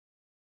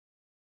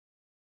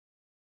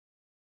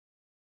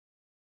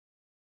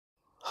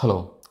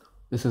Hello,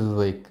 this is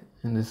Vik.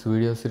 In this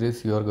video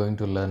series, you are going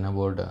to learn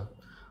about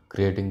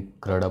creating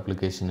CRUD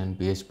application in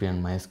PHP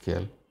and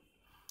MySQL.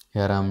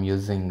 Here I am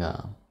using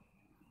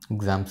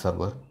exam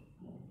server.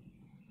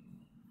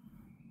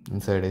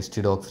 Inside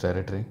htdocs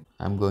directory,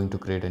 I am going to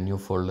create a new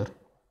folder,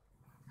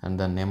 and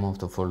the name of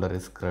the folder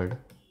is CRUD.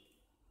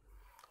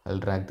 I'll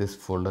drag this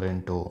folder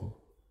into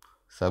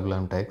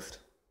Sublime Text.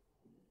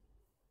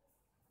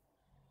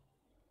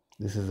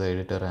 This is the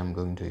editor I am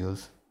going to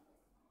use.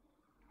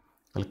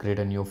 I'll create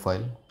a new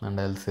file and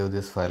I'll save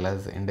this file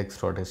as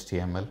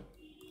index.html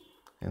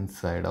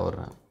inside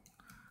our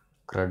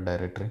CRUD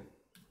directory.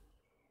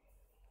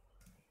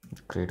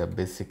 Create a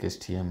basic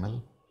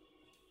HTML.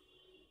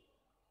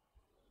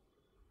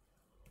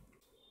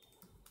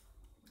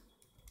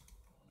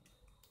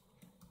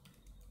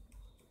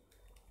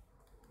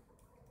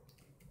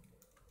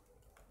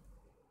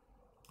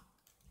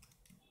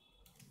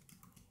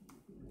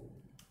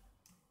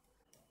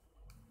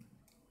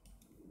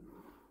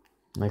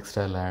 Next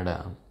I'll add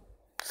a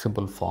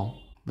simple form.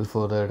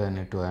 Before that I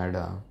need to add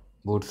a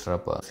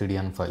bootstrap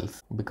CDN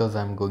files because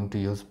I'm going to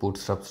use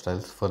bootstrap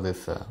styles for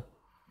this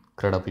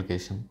CRUD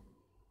application.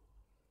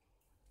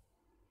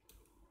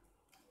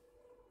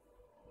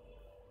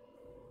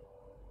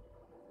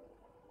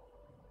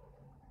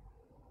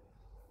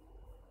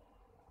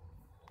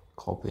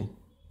 Copy.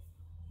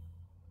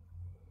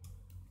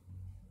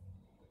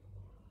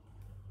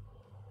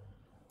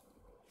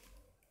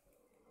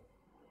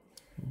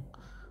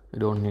 We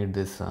don't need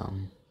this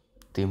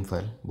theme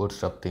file,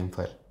 bootstrap theme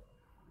file.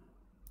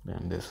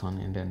 Then this one,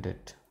 indent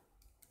it,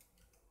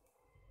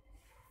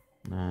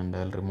 and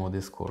I'll remove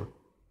this code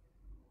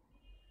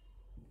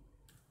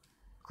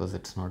because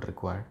it's not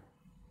required.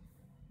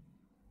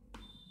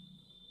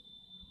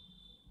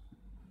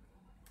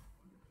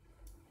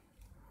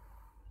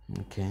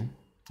 Okay,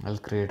 I'll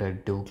create a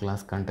div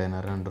class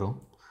container and row.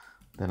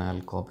 Then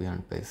I'll copy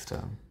and paste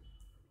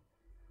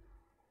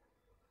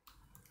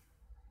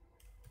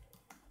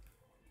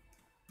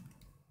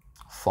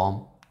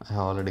form. I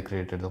have already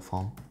created the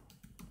form.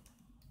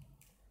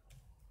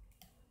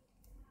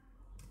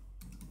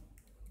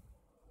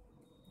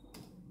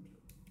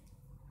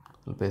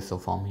 I'll paste the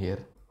form here.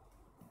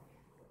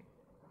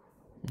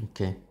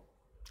 Okay,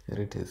 here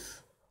it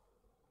is.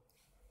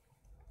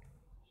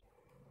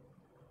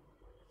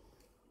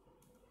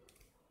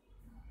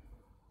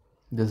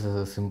 This is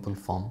a simple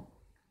form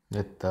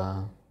with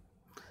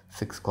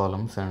 6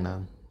 columns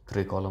and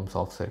 3 columns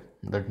offset.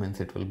 That means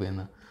it will be in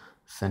the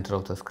center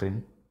of the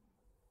screen,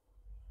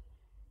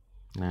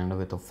 and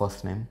with a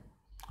first name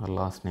or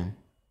last name,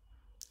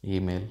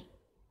 email,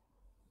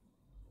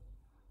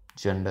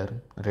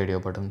 gender, radio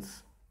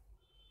buttons,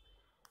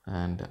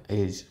 and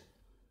age.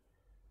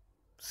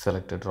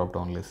 Select a drop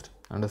down list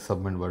and a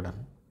submit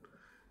button,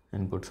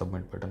 input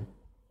submit button.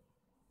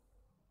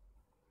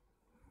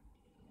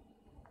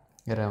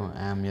 Here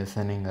I am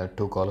assigning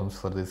 2 columns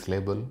for this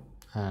label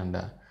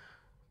and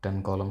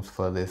 10 columns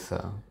for this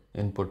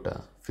input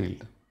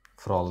field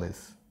for all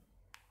this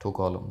 2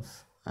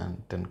 columns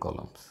and 10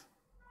 columns.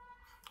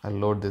 I'll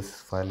load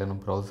this file in a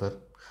browser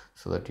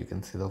so that you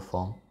can see the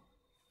form.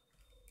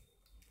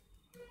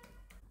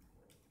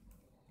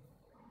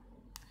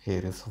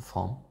 Here is the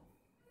form.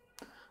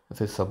 If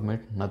I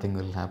submit, nothing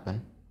will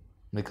happen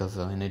because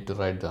I need to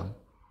write the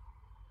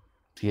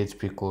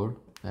PHP code,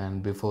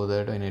 and before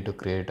that I need to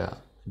create a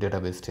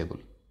database table.